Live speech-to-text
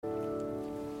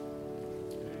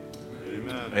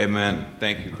Amen.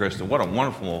 Thank you, Krista. What a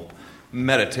wonderful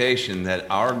meditation that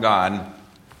our God,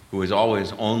 who is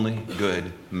always only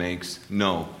good, makes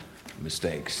no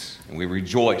mistakes. And we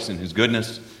rejoice in his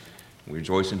goodness. We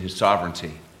rejoice in his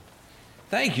sovereignty.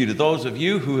 Thank you to those of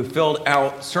you who have filled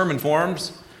out sermon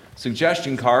forms,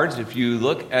 suggestion cards. If you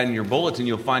look in your bulletin,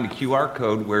 you'll find a QR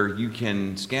code where you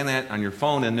can scan that on your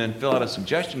phone and then fill out a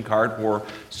suggestion card for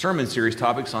sermon series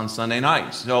topics on Sunday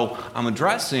nights. So I'm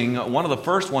addressing one of the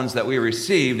first ones that we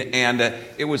received, and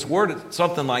it was worded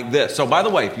something like this. So by the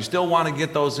way, if you still want to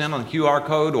get those in on the QR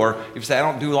code, or if you say, I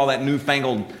don't do all that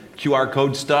newfangled QR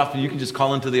code stuff, you can just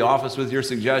call into the office with your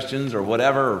suggestions or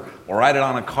whatever, or write it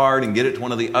on a card and get it to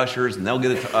one of the ushers, and they'll get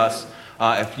it to us.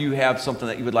 If you have something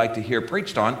that you would like to hear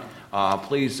preached on,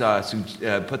 please get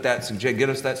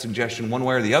us that suggestion one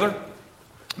way or the other.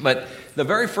 But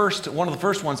one of the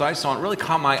first ones I saw, and it really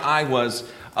caught my eye, was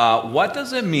what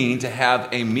does it mean to have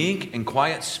a meek and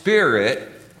quiet spirit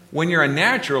when you're a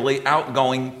naturally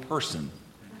outgoing person?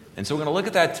 And so we're going to look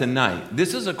at that tonight.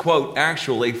 This is a quote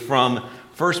actually from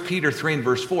 1 Peter 3 and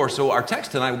verse 4. So our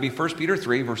text tonight will be 1 Peter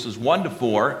 3 verses 1 to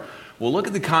 4. We'll look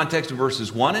at the context of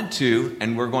verses 1 and 2,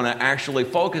 and we're going to actually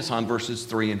focus on verses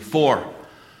 3 and 4.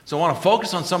 So I want to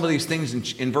focus on some of these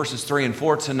things in verses 3 and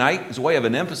 4 tonight as a way of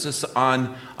an emphasis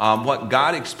on what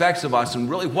God expects of us,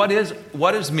 and really what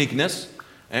is meekness,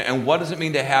 and what does it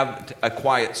mean to have a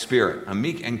quiet spirit, a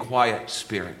meek and quiet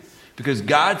spirit. Because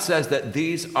God says that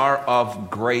these are of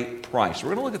great price.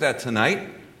 We're going to look at that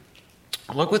tonight.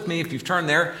 Look with me, if you've turned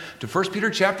there, to 1 Peter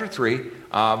chapter 3,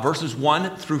 verses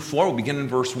 1 through 4. We'll begin in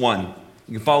verse 1.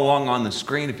 You can follow along on the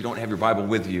screen if you don't have your Bible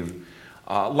with you.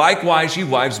 Likewise, ye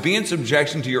wives, be in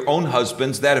subjection to your own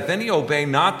husbands, that if any obey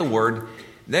not the word,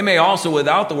 they may also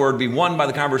without the word be won by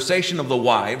the conversation of the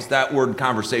wives. That word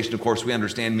conversation, of course, we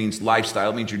understand means lifestyle.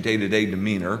 It means your day-to-day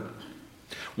demeanor.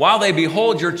 While they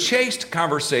behold your chaste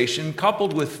conversation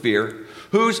coupled with fear,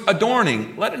 whose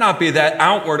adorning, let it not be that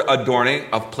outward adorning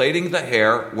of plaiting the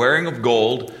hair, wearing of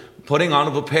gold, putting on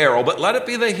of apparel, but let it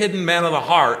be the hidden man of the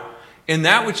heart, in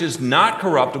that which is not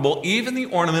corruptible, even the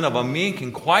ornament of a meek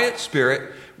and quiet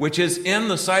spirit, which is in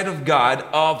the sight of God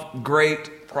of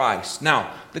great price.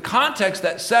 Now, the context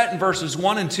that's set in verses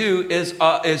 1 and 2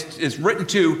 is written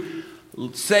to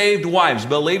saved wives,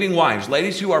 believing wives,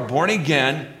 ladies who are born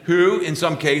again, who in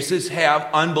some cases have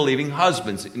unbelieving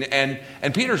husbands. And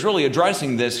Peter's really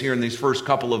addressing this here in these first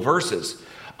couple of verses.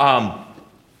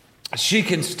 She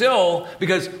can still,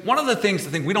 because one of the things I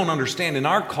think we don't understand in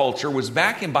our culture was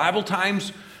back in Bible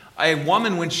times, a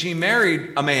woman, when she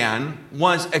married a man,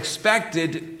 was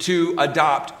expected to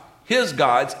adopt his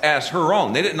gods as her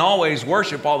own. They didn't always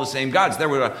worship all the same gods. There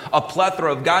were a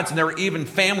plethora of gods, and there were even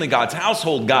family gods,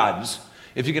 household gods,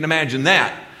 if you can imagine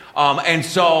that. And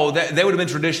so they would have been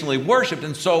traditionally worshipped.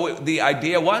 And so the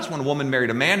idea was when a woman married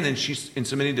a man, then she, in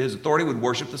submitting to his authority, would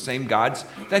worship the same gods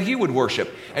that he would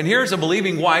worship. And here's a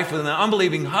believing wife with an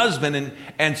unbelieving husband,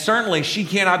 and certainly she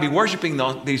cannot be worshiping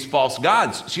these false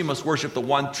gods. She must worship the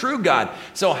one true God.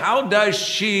 So how does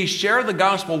she share the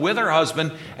gospel with her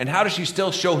husband, and how does she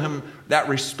still show him that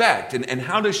respect? And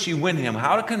how does she win him?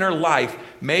 How can her life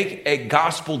make a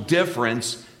gospel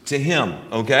difference to him?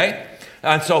 Okay?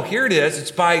 And so here it is.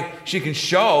 It's she can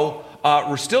still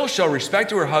show respect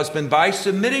to her husband by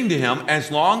submitting to him as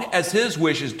long as his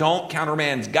wishes don't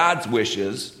countermand God's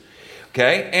wishes.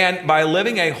 Okay? And by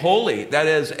living a holy, that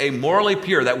is a morally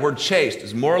pure, that word chaste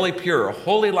is morally pure, a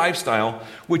holy lifestyle,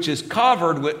 which is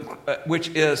coupled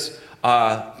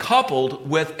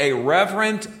with a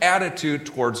reverent attitude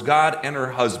towards God and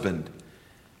her husband.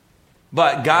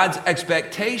 But God's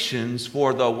expectations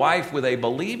for the wife with a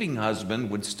believing husband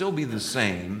would still be the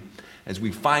same as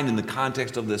we find in the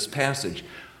context of this passage.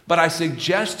 But I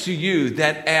suggest to you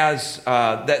that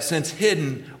that since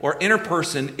hidden or inner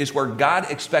person is where God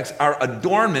expects our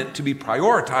adornment to be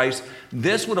prioritized,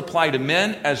 this would apply to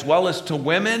men as well as to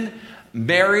women,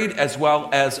 married as well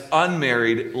as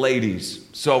unmarried ladies.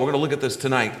 So we're going to look at this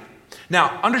tonight.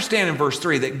 Now, understand in verse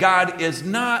 3 that God is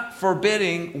not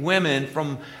forbidding women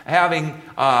from having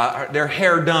their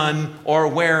hair done or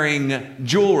wearing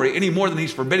jewelry any more than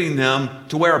he's forbidding them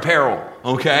to wear apparel,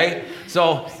 okay?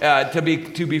 So to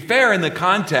be fair in the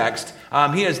context,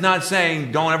 he is not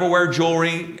saying don't ever wear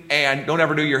jewelry and don't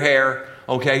ever do your hair,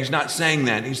 okay? He's not saying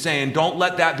that. He's saying don't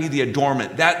let that be the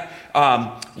adornment.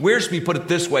 Wiersbe put it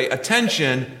this way: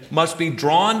 attention must be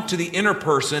drawn to the inner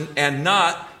person and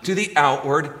not to the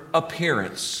outward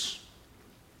appearance.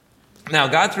 Now,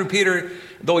 God through Peter,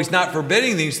 though he's not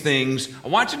forbidding these things, I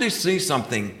want you to see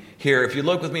something here. If you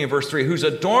look with me in verse 3, whose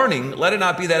adorning, let it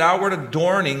not be that outward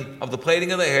adorning of the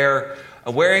plaiting of the hair,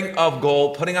 a wearing of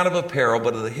gold, putting on of apparel,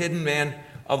 but of the hidden man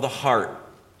of the heart.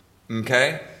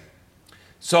 Okay?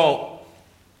 So,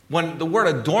 when the word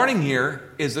adorning here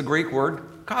is the Greek word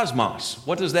cosmos.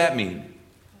 What does that mean?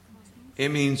 It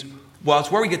means, well,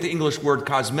 it's where we get the English word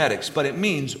cosmetics, but it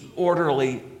means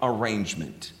orderly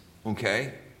arrangement.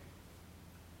 Okay?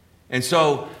 And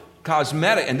so,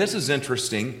 cosmetic, and this is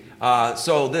interesting.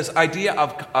 So this idea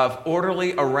of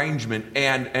orderly arrangement,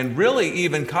 and really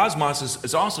even cosmos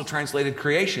is also translated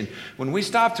creation. When we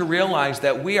stop to realize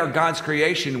that we are God's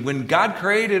creation, when God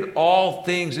created all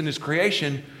things in his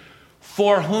creation,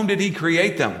 for whom did he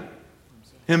create them?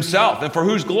 Himself. And for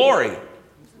whose glory?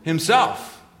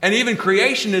 Himself. And even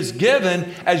creation is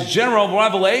given as general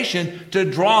revelation to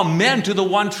draw men to the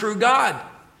one true God.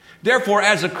 Therefore,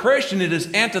 as a Christian, it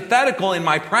is antithetical in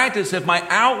my practice if my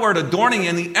outward adorning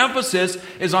and the emphasis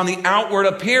is on the outward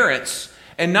appearance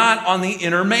and not on the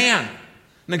inner man.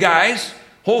 Now, guys,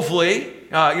 hopefully,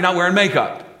 you're not wearing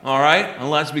makeup, all right?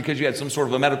 Unless because you had some sort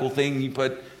of a medical thing, you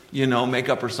put,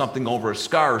 makeup or something over a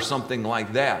scar or something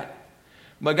like that.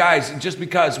 But guys, just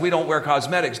because we don't wear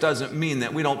cosmetics doesn't mean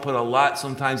that we don't put a lot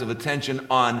sometimes of attention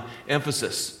on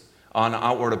emphasis on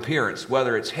outward appearance,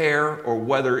 whether it's hair or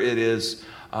whether it is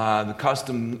the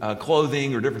custom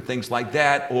clothing or different things like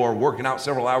that, or working out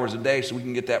several hours a day so we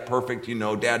can get that perfect,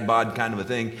 dad bod kind of a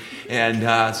thing,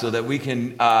 and so that we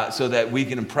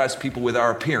can impress people with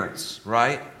our appearance,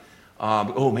 right?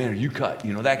 Oh man, are you cut?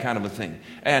 That kind of a thing.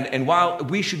 And while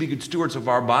we should be good stewards of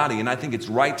our body, and I think it's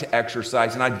right to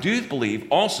exercise, and I do believe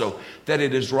also that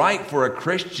it is right for a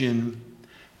Christian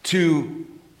to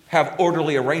have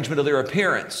orderly arrangement of their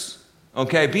appearance.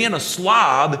 Okay, being a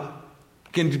slob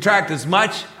can detract as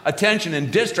much attention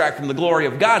and distract from the glory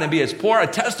of God and be as poor a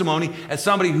testimony as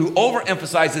somebody who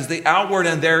overemphasizes the outward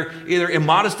and they're either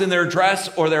immodest in their dress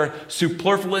or they're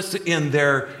superfluous in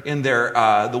their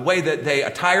the way that they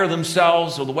attire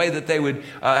themselves, or the way that they would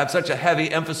have such a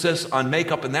heavy emphasis on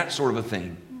makeup and that sort of a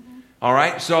thing. All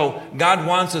right? So God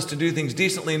wants us to do things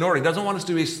decently in order. He doesn't want us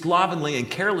to be slovenly and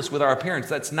careless with our appearance.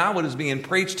 That's not what is being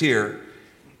preached here.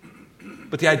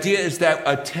 But the idea is that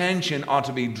attention ought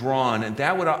to be drawn, and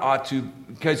that ought to,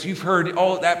 because you've heard,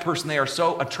 oh, that person, they are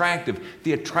so attractive.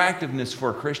 The attractiveness for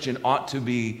a Christian ought to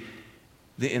be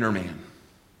the inner man.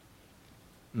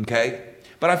 Okay?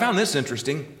 But I found this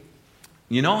interesting.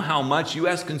 You know how much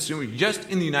U.S. consumers, just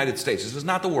in the United States, this is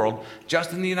not the world,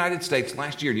 just in the United States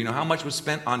last year, do you know how much was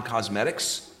spent on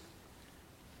cosmetics?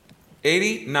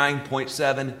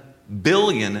 $89.7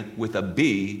 billion with a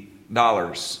B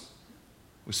dollars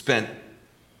was spent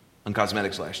on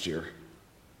cosmetics last year.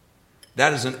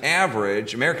 That is an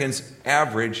average, Americans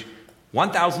average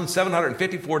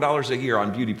 $1,754 a year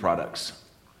on beauty products.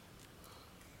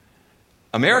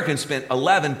 Americans spent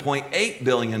 $11.8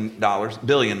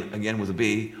 billion again with a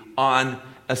B, on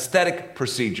aesthetic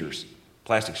procedures,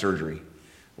 plastic surgery,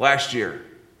 last year.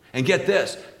 And get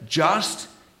this, just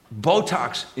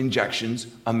Botox injections,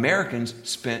 Americans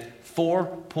spent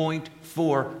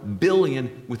 $4.4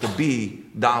 billion with a B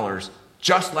dollars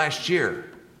just last year.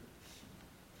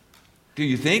 Do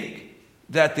you think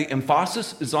that the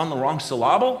emphasis is on the wrong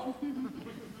syllable?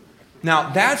 Now,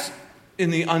 that's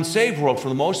in the unsaved world for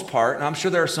the most part, and I'm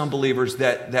sure there are some believers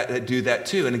that do that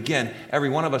too. And again, every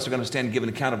one of us are going to stand and give an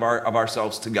account of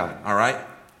ourselves to God, all right?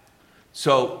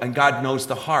 So, and God knows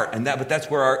the heart, but that's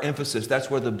where our emphasis,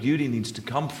 that's where the beauty needs to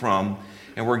come from,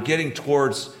 and we're getting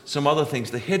towards some other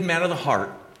things. The hidden man of the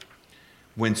heart,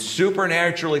 when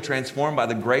supernaturally transformed by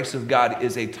the grace of God,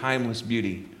 is a timeless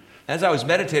beauty. As I was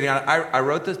meditating on it, I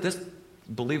wrote this,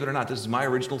 believe it or not, this is my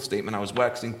original statement. I was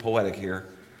waxing poetic here.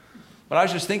 But I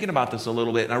was just thinking about this a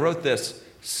little bit, and I wrote this: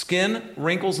 skin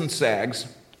wrinkles and sags,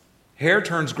 hair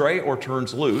turns gray or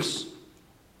turns loose,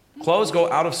 clothes go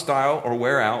out of style or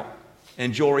wear out,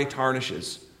 and jewelry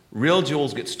tarnishes. Real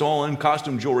jewels get stolen,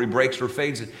 costume jewelry breaks or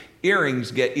fades,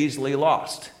 earrings get easily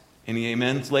lost. Any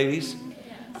amens, ladies?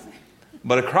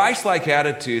 But a Christ-like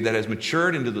attitude that has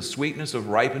matured into the sweetness of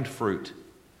ripened fruit,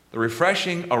 the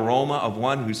refreshing aroma of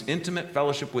one whose intimate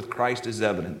fellowship with Christ is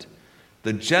evident,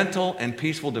 the gentle and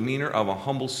peaceful demeanor of a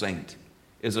humble saint,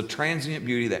 is a transient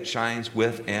beauty that shines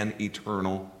with an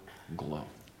eternal glow.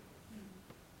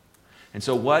 And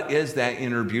so what is that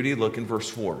inner beauty? Look in verse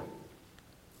 4.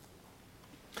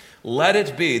 Let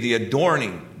it be the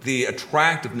adorning, the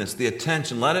attractiveness, the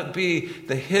attention. Let it be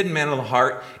the hidden man of the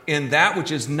heart in that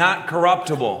which is not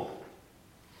corruptible.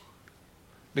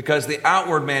 Because the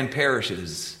outward man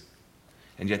perishes,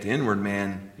 and yet the inward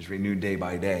man is renewed day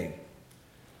by day.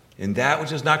 In that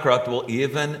which is not corruptible,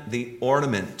 even the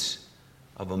ornament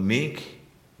of a meek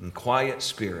and quiet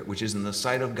spirit, which is in the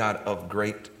sight of God of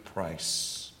great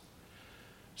price.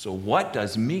 So what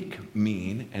does meek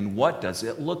mean, and what does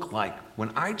it look like?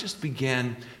 When I just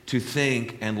began to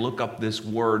think and look up this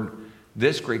word,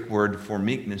 this Greek word for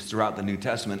meekness throughout the New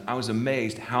Testament, I was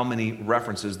amazed how many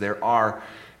references there are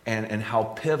and how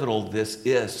pivotal this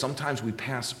is. Sometimes we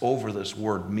pass over this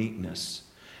word meekness.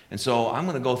 And so I'm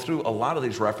going to go through a lot of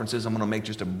these references. I'm going to make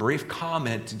just a brief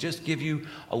comment to just give you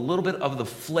a little bit of the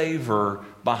flavor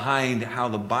behind how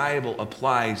the Bible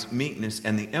applies meekness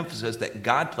and the emphasis that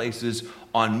God places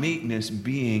on meekness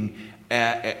being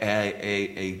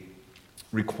a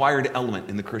required element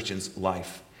in the Christian's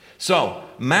life. So,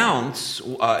 Mounce,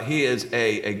 he is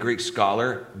a Greek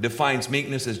scholar, defines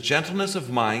meekness as gentleness of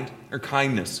mind or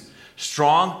kindness.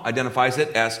 Strong identifies it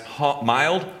as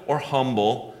mild or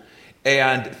humble.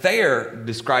 And Thayer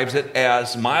describes it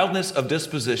as mildness of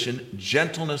disposition,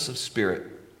 gentleness of spirit.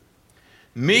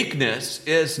 Meekness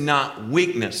is not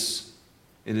weakness.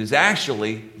 It is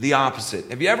actually the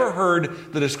opposite. Have you ever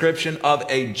heard the description of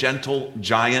a gentle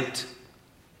giant?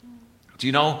 Do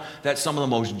you know that some of the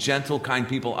most gentle, kind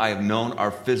people I have known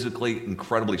are physically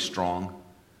incredibly strong,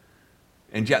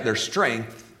 and yet their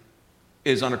strength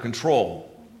is under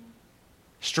control?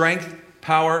 Strength,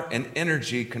 power, and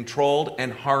energy controlled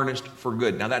and harnessed for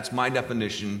good. Now that's my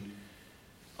definition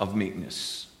of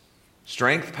meekness.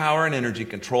 Strength, power, and energy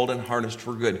controlled and harnessed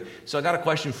for good. So I got a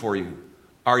question for you.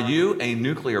 Are you a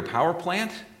nuclear power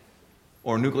plant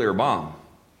or a nuclear bomb?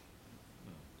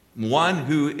 One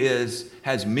who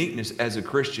has meekness as a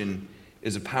Christian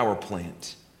is a power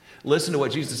plant. Listen to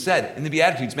what Jesus said in the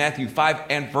Beatitudes, Matthew 5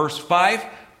 and verse 5.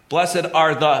 Blessed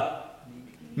are the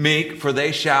meek, for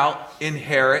they shall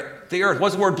inherit the earth.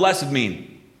 What's the word blessed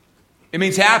mean? It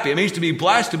means happy. It means to be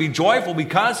blessed, to be joyful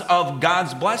because of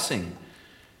God's blessing.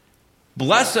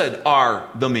 Blessed are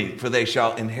the meek, for they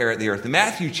shall inherit the earth. In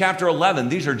Matthew chapter 11,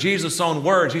 these are Jesus' own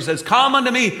words. He says, come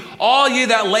unto me, all ye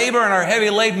that labor and are heavy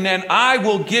laden, and I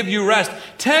will give you rest.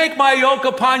 Take my yoke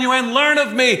upon you and learn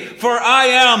of me, for I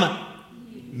am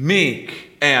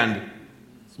meek and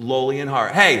lowly in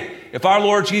heart. Hey, if our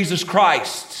Lord Jesus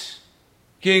Christ,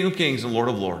 King of kings and Lord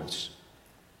of lords,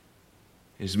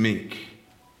 is meek,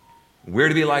 we're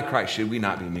to be like Christ. Should we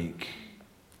not be meek?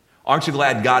 Aren't you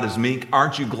glad God is meek?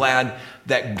 Aren't you glad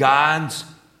that God's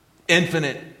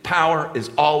infinite power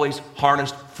is always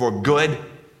harnessed for good?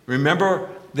 Remember,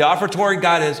 the offertory,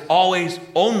 God is always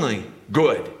only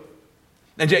good.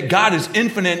 And yet God is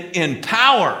infinite in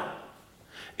power.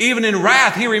 Even in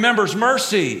wrath, he remembers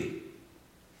mercy.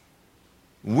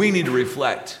 We need to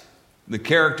reflect the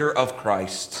character of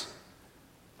Christ.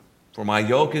 For my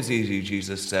yoke is easy,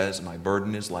 Jesus says, my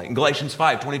burden is light. In Galatians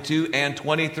 5, 22 and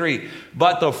 23.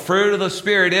 But the fruit of the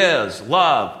Spirit is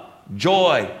love,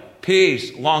 joy,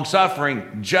 peace,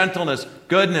 long-suffering, gentleness,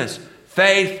 goodness,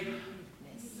 faith,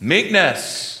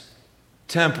 meekness,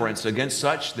 temperance. Against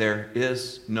such there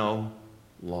is no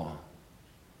law.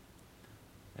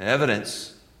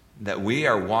 Evidence that we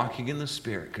are walking in the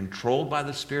Spirit, controlled by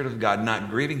the Spirit of God, not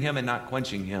grieving Him and not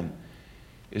quenching Him,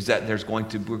 is that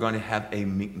we're going to have a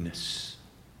meekness.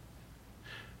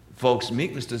 Folks,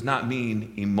 meekness does not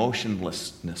mean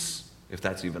emotionlessness, if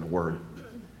that's even a word.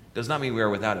 It does not mean we are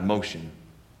without emotion,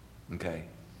 okay?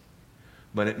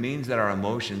 But it means that our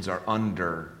emotions are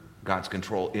under God's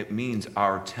control. It means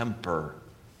our temper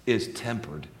is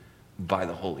tempered by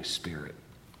the Holy Spirit.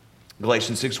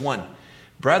 Galatians 6:1.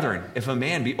 Brethren, if a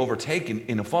man be overtaken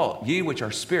in a fault, ye which are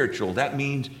spiritual, that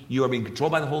means you are being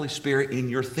controlled by the Holy Spirit in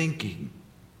your thinking.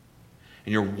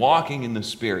 And you're walking in the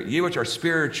Spirit. Ye which are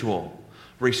spiritual,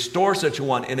 restore such a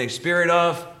one in a spirit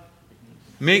of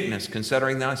meekness,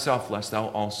 considering thyself, lest thou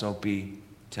also be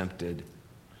tempted.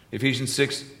 Ephesians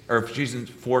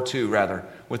 4:2,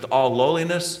 with all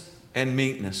lowliness and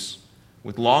meekness,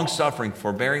 with long suffering,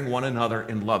 forbearing one another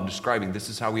in love, describing this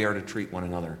is how we are to treat one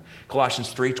another.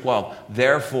 Colossians 3:12,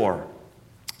 therefore,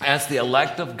 as the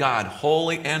elect of God,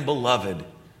 holy and beloved,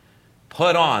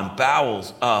 put on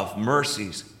bowels of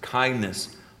mercies,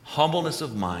 kindness, humbleness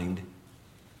of mind,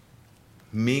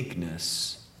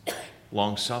 meekness,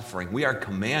 long-suffering. We are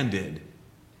commanded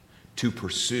to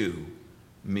pursue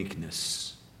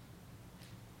meekness.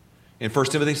 In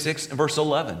 1 Timothy 6 and verse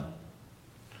 11,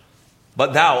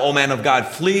 but thou, O man of God,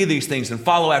 flee these things and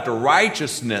follow after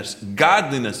righteousness,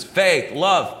 godliness, faith,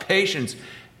 love, patience,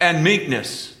 and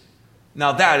meekness.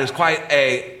 Now that is quite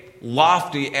a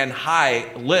lofty and high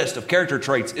list of character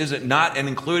traits, is it not? And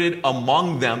included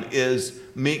among them is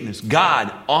meekness.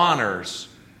 God honors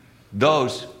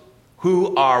those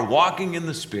who are walking in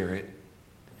the Spirit,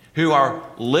 who are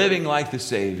living like the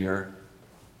Savior,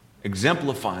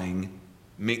 exemplifying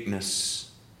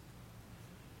meekness.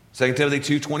 2 Timothy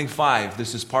 2:25,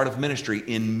 this is part of ministry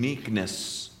in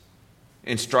meekness,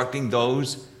 instructing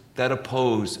those that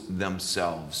oppose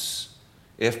themselves,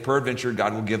 if peradventure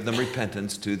God will give them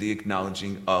repentance to the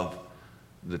acknowledging of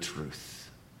the truth.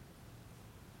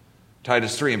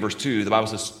 Titus 3 and verse 2, the Bible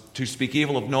says, to speak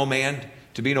evil of no man,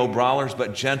 to be no brawlers,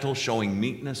 but gentle, showing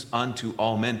meekness unto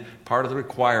all men. Part of the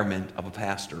requirement of a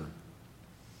pastor.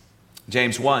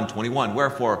 James 1:21,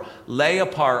 wherefore lay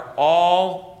apart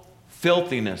all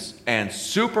filthiness and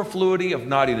superfluity of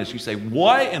naughtiness. You say,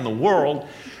 what in the world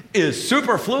is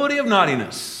superfluity of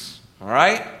naughtiness? All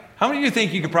right? How many of you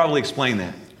think you could probably explain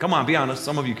that? Come on, be honest.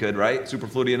 Some of you could, right?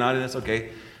 Superfluity of naughtiness,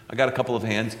 okay. I got a couple of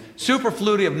hands.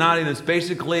 Superfluity of naughtiness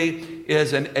basically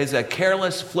is a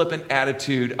careless, flippant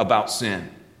attitude about sin.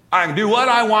 I can do what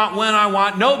I want, when I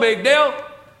want, no big deal.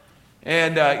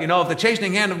 And, if the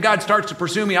chastening hand of God starts to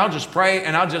pursue me, I'll just pray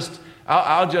and I'll just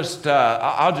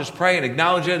pray and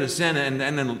acknowledge it as sin, and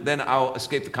then I'll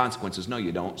escape the consequences. No,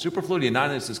 you don't. Superfluity of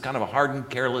naughtiness is kind of a hardened,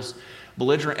 careless,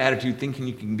 belligerent attitude, thinking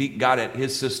you can beat God at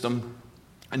his system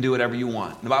and do whatever you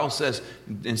want. The Bible says,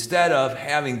 instead of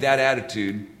having that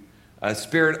attitude, a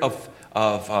spirit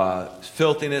of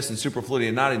filthiness and superfluity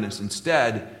of naughtiness,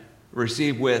 instead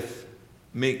receive with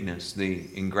meekness the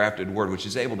engrafted word, which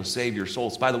is able to save your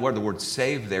souls. By the word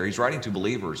save there, he's writing to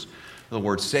believers. The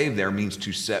word save there means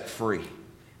to set free.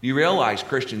 You realize,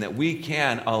 Christian, that we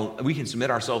can submit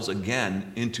ourselves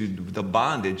again into the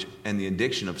bondage and the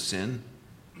addiction of sin.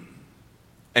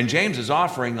 And James is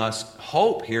offering us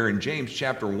hope here in James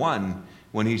chapter 1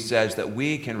 when he says that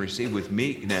we can receive with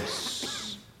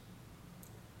meekness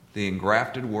the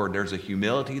engrafted word. There's a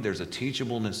humility, there's a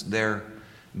teachableness there.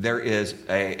 There is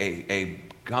a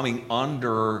coming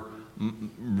under,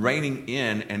 reigning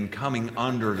in and coming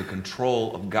under the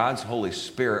control of God's Holy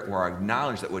Spirit, where I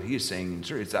acknowledge that what he is saying,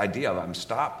 it's the idea of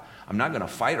I'm not going to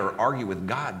fight or argue with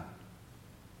God.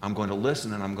 I'm going to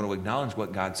listen and I'm going to acknowledge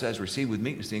what God says. Receive with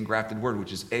meekness the engrafted word,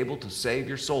 which is able to save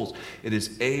your souls. It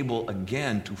is able,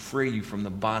 again, to free you from the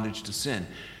bondage to sin.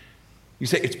 You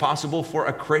say it's possible for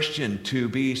a Christian to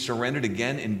be surrendered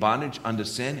again in bondage unto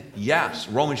sin? Yes.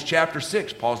 Romans chapter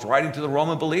 6, Paul's writing to the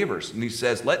Roman believers, and he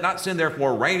says, let not sin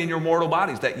therefore reign in your mortal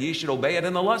bodies, that ye should obey it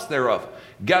in the lust thereof.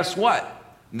 Guess what?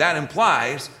 That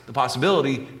implies the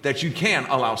possibility that you can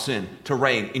allow sin to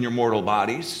reign in your mortal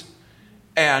bodies.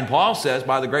 And Paul says,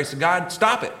 by the grace of God,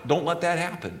 stop it. Don't let that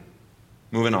happen.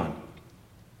 Moving on.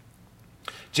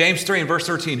 James 3 and verse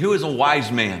 13, who is a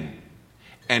wise man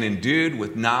and endued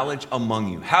with knowledge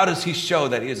among you? How does he show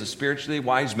that he is a spiritually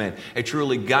wise man, a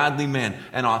truly godly man,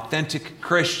 an authentic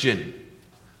Christian?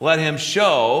 Let him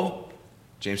show,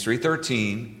 James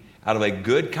 3:13, out of a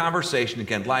good conversation,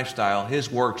 again, lifestyle, his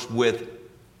works with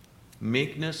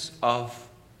meekness of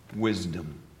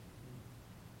wisdom.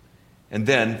 And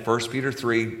then 1 Peter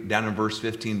 3, down in verse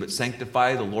 15, but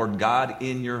sanctify the Lord God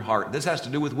in your heart. This has to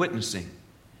do with witnessing.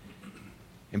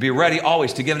 And be ready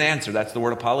always to give an answer. That's the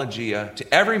word apologia.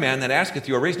 To every man that asketh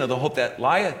you a reason of the hope that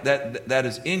lieth, that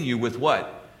is in you with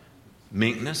what?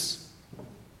 Meekness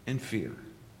and fear.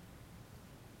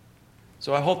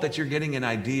 So I hope that you're getting an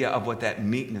idea of what that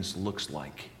meekness looks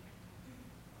like.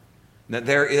 That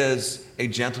there is a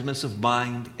gentleness of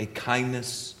mind, a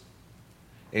kindness,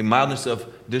 a mildness of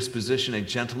disposition, a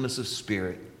gentleness of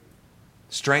spirit,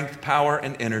 strength, power,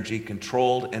 and energy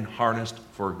controlled and harnessed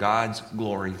for God's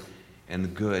glory and the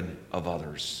good of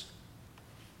others.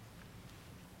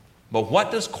 But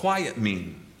what does quiet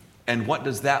mean? And what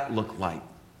does that look like?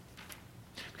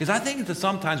 Because I think that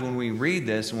sometimes when we read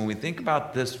this, and when we think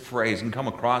about this phrase and come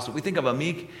across it, we think of a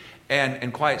meek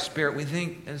and quiet spirit. We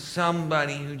think of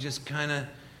somebody who just kind of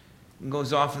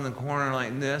goes off in the corner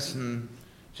like this and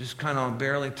just kind of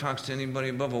barely talks to anybody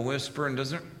above a whisper and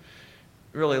doesn't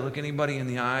really look anybody in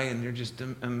the eye, and they're just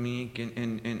a meek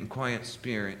and quiet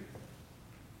spirit.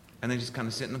 And they just kind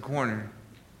of sit in the corner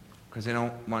because they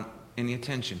don't want any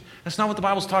attention. That's not what the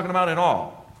Bible's talking about at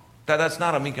all. That's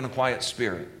not a meek and a quiet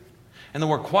spirit. And the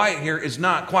word quiet here is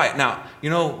not quiet. Now, you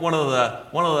know, one of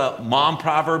the mom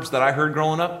proverbs that I heard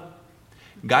growing up,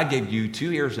 God gave you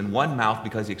 2 ears and 1 mouth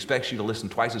because he expects you to listen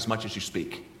twice as much as you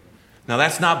speak. Now,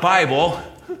 that's not Bible,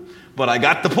 but I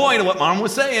got the point of what Mom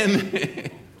was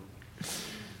saying.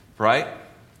 Right?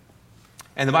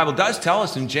 And the Bible does tell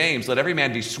us in James, let every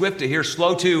man be swift to hear,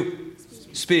 slow to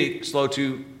speak, slow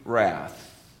to wrath.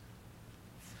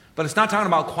 But it's not talking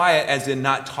about quiet as in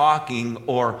not talking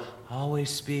or always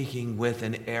speaking with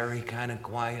an airy kind of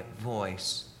quiet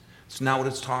voice. It's not what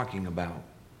it's talking about.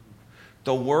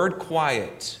 The word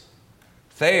quiet,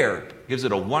 Thayer, gives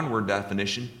it a one-word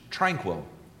definition, tranquil.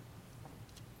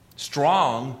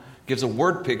 Strong gives a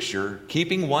word picture,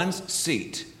 keeping one's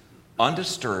seat,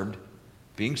 undisturbed,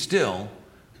 being still,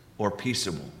 or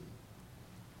peaceable.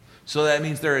 So that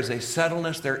means there is a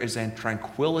settledness, there is a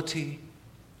tranquility,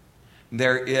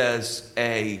 there is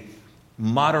a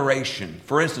moderation.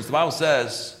 For instance, the Bible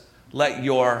says, let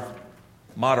your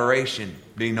moderation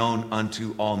be known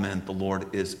unto all men. The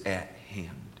Lord is at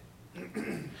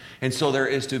hand. And so there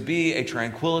is to be a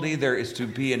tranquility, there is to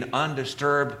be an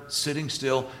undisturbed, sitting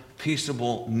still,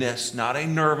 peaceableness, not a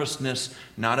nervousness,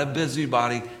 not a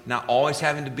busybody, not always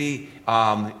having to be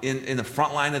in the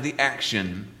front line of the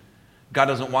action. God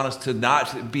does not want us to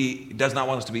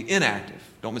be inactive.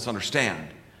 Don't misunderstand.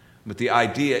 But the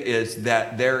idea is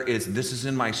that this is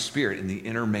in my spirit, in the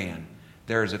inner man.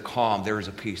 There is a calm, there is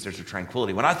a peace, there's a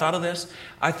tranquility. When I thought of this,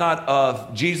 I thought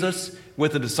of Jesus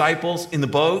with the disciples in the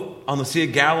boat on the Sea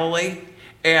of Galilee,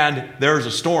 and there's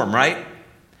a storm, right?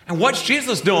 And what's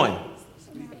Jesus doing?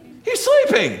 He's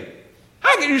sleeping.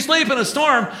 How can you sleep in a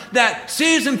storm that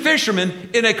seasoned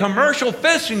fishermen in a commercial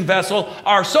fishing vessel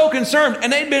are so concerned,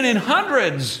 and they've been in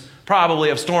hundreds probably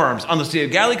of storms on the Sea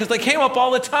of Galilee because they came up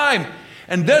all the time.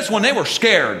 And this one, they were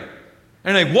scared.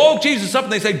 And they woke Jesus up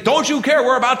and they said, don't you care,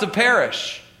 we're about to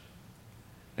perish.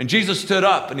 And Jesus stood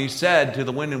up and he said to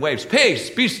the wind and waves,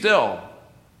 peace, be still.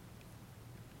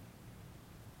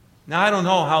 Now, I don't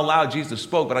know how loud Jesus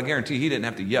spoke, but I guarantee he didn't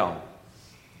have to yell.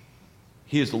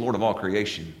 He is the Lord of all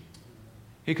creation.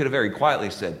 He could have very quietly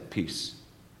said, peace,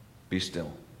 be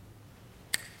still.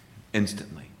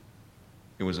 Instantly,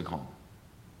 it was a calm.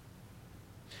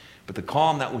 But the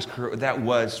calm that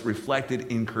was reflected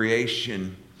in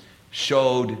creation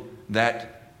showed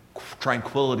that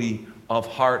tranquility of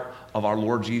heart of our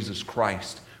Lord Jesus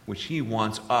Christ, which he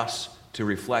wants us to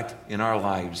reflect in our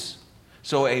lives.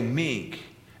 So a meek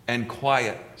and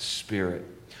quiet spirit.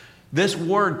 This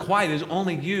word quiet is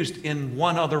only used in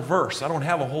one other verse. I don't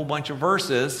have a whole bunch of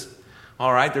verses.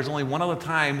 All right, there's only one other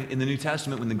time in the New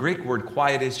Testament when the Greek word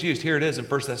quiet is used. Here it is in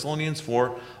 1 Thessalonians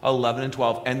 4, 11 and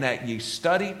 12. And that ye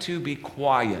study to be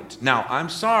quiet. Now, I'm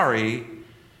sorry,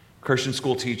 Christian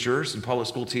school teachers and public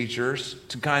school teachers,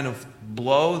 to kind of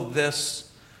blow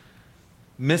this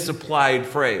misapplied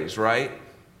phrase, right?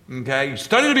 Okay, you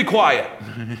study to be quiet,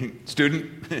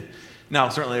 student. Now,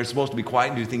 certainly they're supposed to be quiet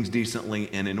and do things decently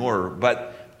and in order.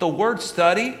 But the word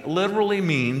study literally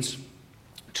means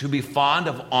to be fond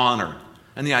of honor.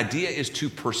 And the idea is to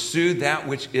pursue that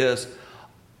which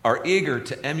are eager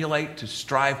to emulate, to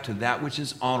strive to that which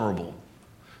is honorable.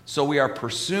 So we are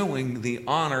pursuing the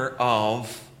honor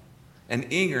of an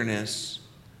eagerness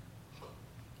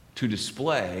to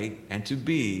display and to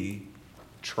be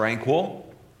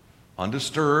tranquil,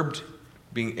 undisturbed,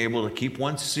 being able to keep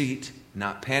one's seat,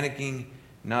 not panicking,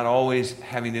 not always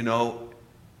having to know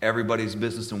everybody's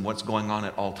business and what's going on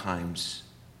at all times.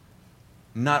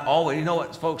 Not always. You know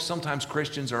what, folks? Sometimes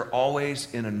Christians are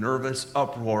always in a nervous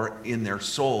uproar in their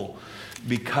soul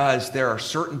because there are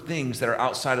certain things that are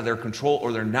outside of their control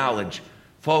or their knowledge.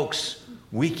 Folks,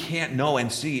 we can't know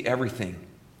and see everything.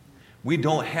 We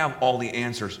don't have all the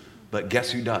answers, but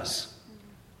guess who does?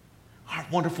 Our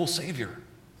wonderful Savior,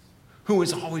 who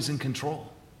is always in control.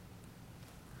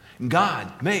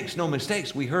 God makes no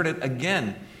mistakes. We heard it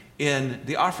again in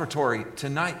the offertory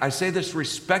tonight. I say this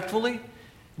respectfully,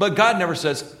 but God never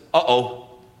says, uh-oh,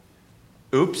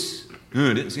 oops,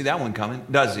 didn't see that one coming,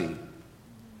 does he?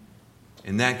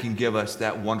 And that can give us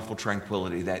that wonderful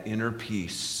tranquility, that inner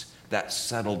peace, that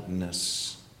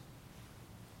settledness.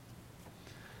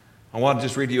 I want to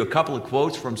just read you a couple of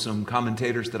quotes from some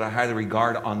commentators that I highly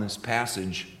regard on this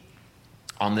passage,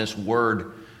 on this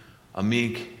word, a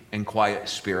meek and quiet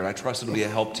spirit. I trust it'll be a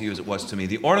help to you as it was to me.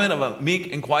 The ornament of a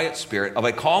meek and quiet spirit, of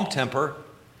a calm temper,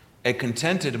 a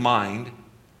contented mind,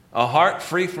 a heart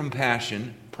free from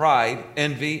passion, pride,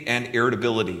 envy, and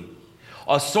irritability.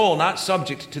 A soul not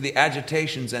subject to the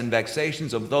agitations and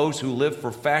vexations of those who live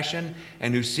for fashion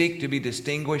and who seek to be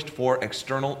distinguished for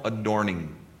external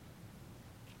adorning.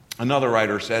 Another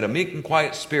writer said, a meek and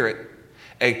quiet spirit,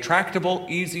 a tractable,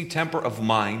 easy temper of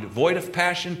mind, void of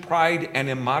passion, pride, and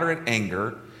immoderate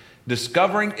anger,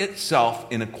 discovering itself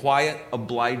in a quiet,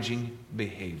 obliging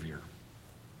behavior.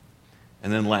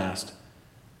 And then last,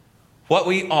 what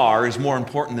we are is more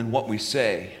important than what we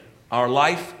say. Our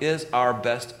life is our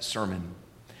best sermon.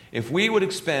 If we would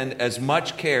expend as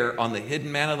much care on the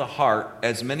hidden man of the heart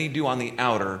as many do on the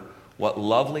outer, what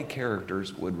lovely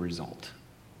characters would result.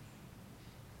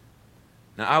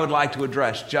 Now, I would like to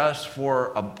address just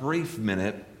for a brief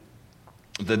minute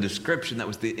the description that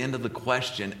was the end of the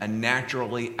question, a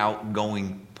naturally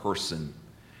outgoing person.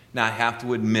 Now, I have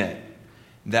to admit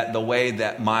that the way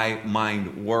that my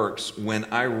mind works, when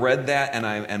I read that, and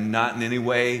I am not in any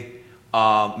way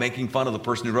making fun of the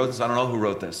person who wrote this. I don't know who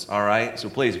wrote this, all right? So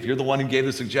please, if you're the one who gave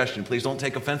the suggestion, please don't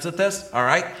take offense at this, all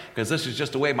right? Because this is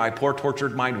just the way my poor,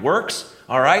 tortured mind works,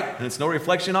 all right? And it's no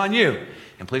reflection on you.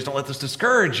 And please don't let this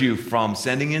discourage you from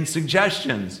sending in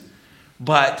suggestions.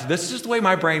 But this is just the way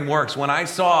my brain works. When I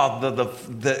saw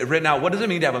the written out, what does it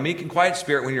mean to have a meek and quiet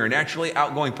spirit when you're a naturally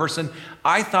outgoing person?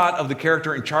 I thought of the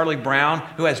character in Charlie Brown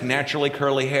who has naturally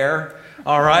curly hair.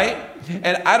 All right?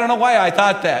 And I don't know why I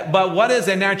thought that. But what is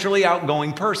a naturally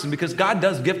outgoing person? Because God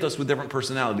does gift us with different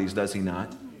personalities, does he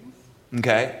not?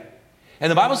 Okay?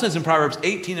 And the Bible says in Proverbs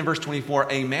 18 and verse 24,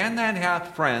 a man that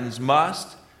hath friends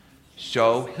must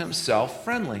show himself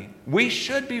friendly. We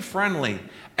should be friendly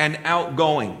and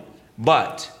outgoing.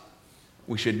 But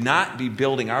we should not be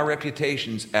building our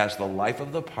reputations as the life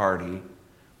of the party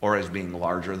or as being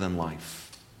larger than life.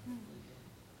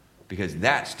 Because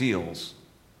that steals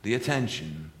the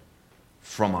attention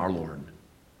from our Lord.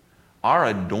 Our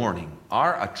adorning,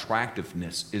 our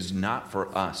attractiveness is not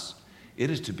for us.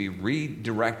 It is to be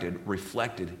redirected,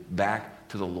 reflected back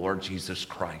to the Lord Jesus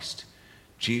Christ.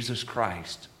 Jesus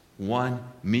Christ, one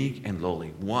meek and lowly,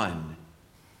 one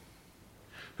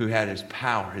who had his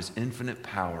power, his infinite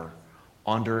power,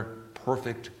 under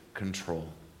perfect control.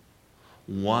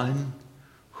 One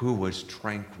who was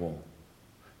tranquil.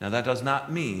 Now that does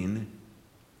not mean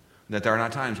that there are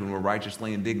not times when we're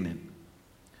righteously indignant.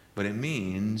 But it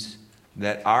means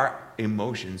that our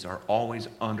emotions are always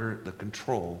under the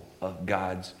control of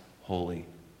God's Holy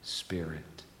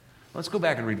Spirit. Let's go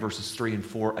back and read verses 3 and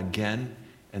 4 again,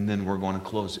 and then we're going to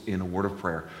close in a word of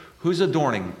prayer. Who's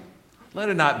adorning? Let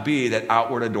it not be that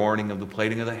outward adorning of the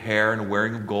plaiting of the hair and the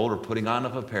wearing of gold or putting on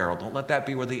of apparel. Don't let that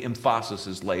be where the emphasis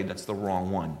is laid. That's the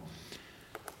wrong one.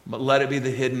 But let it be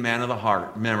the hidden man of the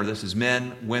heart. Remember, this is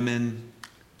men, women,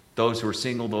 those who are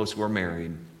single, those who are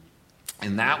married.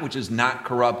 And that which is not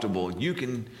corruptible. You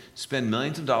can spend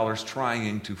millions of dollars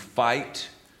trying to fight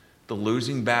the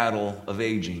losing battle of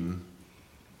aging,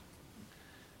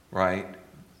 right?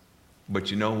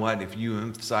 But you know what? If you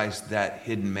emphasize that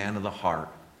hidden man of the heart,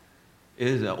 it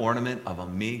is an ornament of a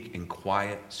meek and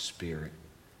quiet spirit,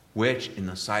 which in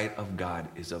the sight of God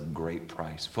is of great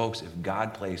price. Folks, if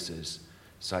God places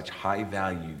such high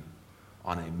value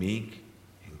on a meek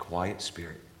and quiet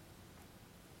spirit,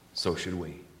 so should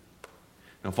we.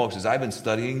 Now, folks, as I've been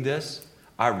studying this,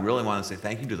 I really want to say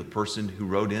thank you to the person who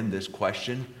wrote in this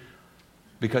question,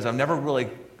 because I've never really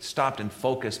stopped and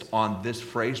focused on this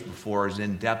phrase before as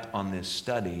in depth on this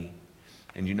study.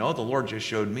 And you know, the Lord just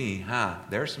showed me,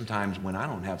 there's some times when I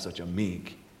don't have such a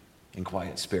meek and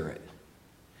quiet spirit.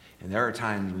 And there are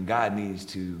times when God needs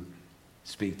to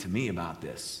speak to me about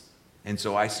this. And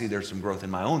so I see there's some growth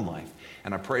in my own life.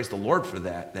 And I praise the Lord for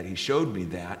that he showed me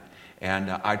that.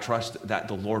 And I trust that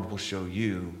the Lord will show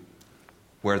you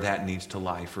where that needs to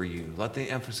lie for you. Let the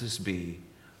emphasis be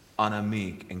on a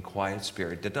meek and quiet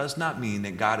spirit. That does not mean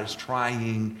that God is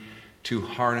trying to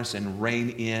harness and rein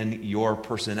in your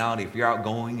personality. If you're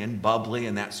outgoing and bubbly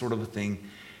and that sort of a thing,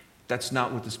 that's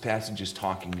not what this passage is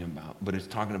talking about. But it's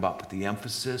talking about put the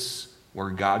emphasis where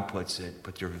God puts it.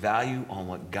 Put your value on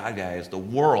what God values. The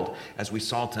world, as we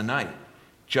saw tonight,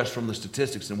 just from the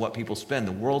statistics and what people spend,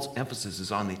 the world's emphasis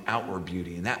is on the outward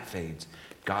beauty, and that fades.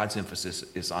 God's emphasis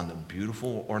is on the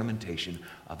beautiful ornamentation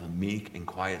of a meek and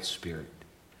quiet spirit.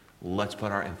 Let's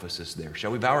put our emphasis there.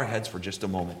 Shall we bow our heads for just a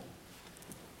moment?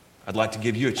 I'd like to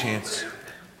give you a chance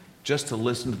just to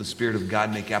listen to the Spirit of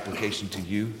God make application to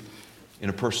you in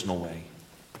a personal way.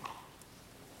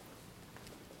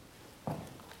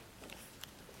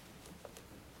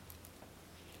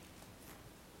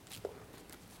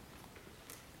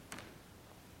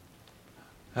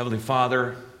 Heavenly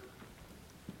Father,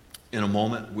 in a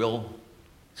moment we'll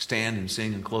stand and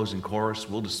sing and close in chorus.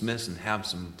 We'll dismiss and have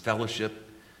some fellowship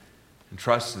and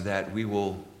trust that we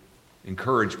will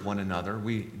encourage one another.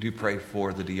 We do pray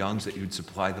for the DeYoungs that you'd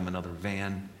supply them another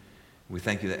van. We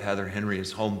thank you that Heather Henry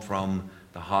is home from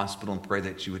the hospital and pray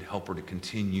that you would help her to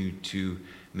continue to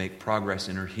make progress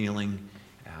in her healing.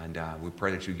 And we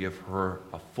pray that you give her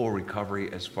a full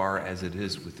recovery as far as it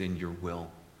is within your will.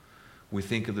 We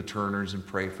think of the Turners and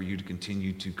pray for you to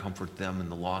continue to comfort them in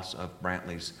the loss of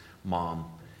Brantley's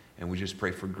mom. And we just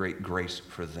pray for great grace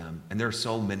for them. And there are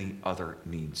so many other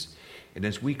needs. And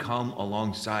as we come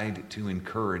alongside to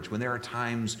encourage, when there are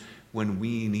times when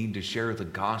we need to share the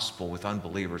gospel with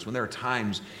unbelievers, when there are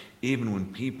times even when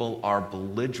people are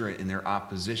belligerent in their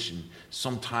opposition,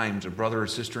 sometimes a brother or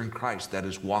sister in Christ that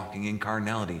is walking in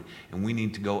carnality, and we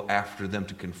need to go after them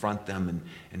to confront them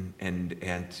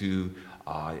and to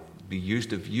be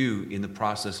used of you in the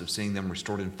process of seeing them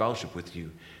restored in fellowship with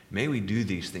you. May we do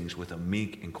these things with a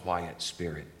meek and quiet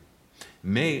spirit.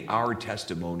 May our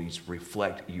testimonies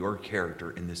reflect your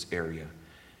character in this area.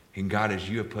 And God, as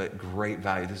you have put great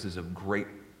value, this is a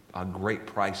great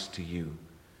price to you,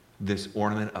 this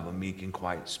ornament of a meek and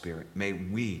quiet spirit. May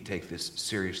we take this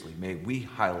seriously. May we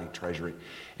highly treasure it.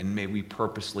 And may we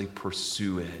purposely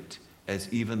pursue it,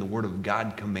 as even the Word of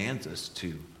God commands us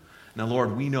to. Now,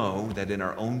 Lord, we know that in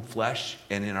our own flesh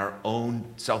and in our own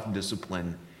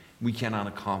self-discipline, we cannot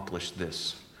accomplish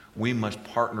this. We must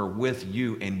partner with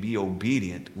you and be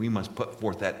obedient. We must put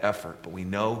forth that effort. But we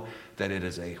know that it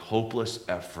is a hopeless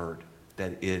effort,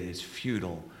 that it is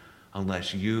futile,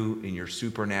 unless you, in your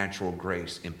supernatural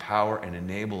grace, empower and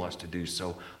enable us to do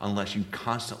so, unless you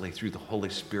constantly, through the Holy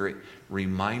Spirit,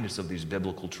 remind us of these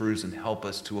biblical truths and help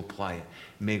us to apply it.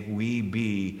 May we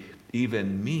be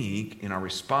even meek in our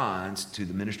response to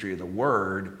the ministry of the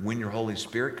Word when your Holy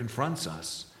Spirit confronts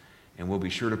us. And we'll be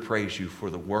sure to praise you for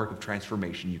the work of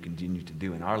transformation you continue to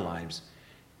do in our lives.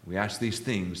 We ask these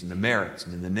things in the merits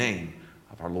and in the name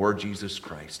of our Lord Jesus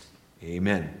Christ.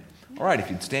 Amen. All right,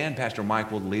 if you'd stand, Pastor Mike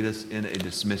will lead us in a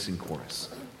dismissing chorus.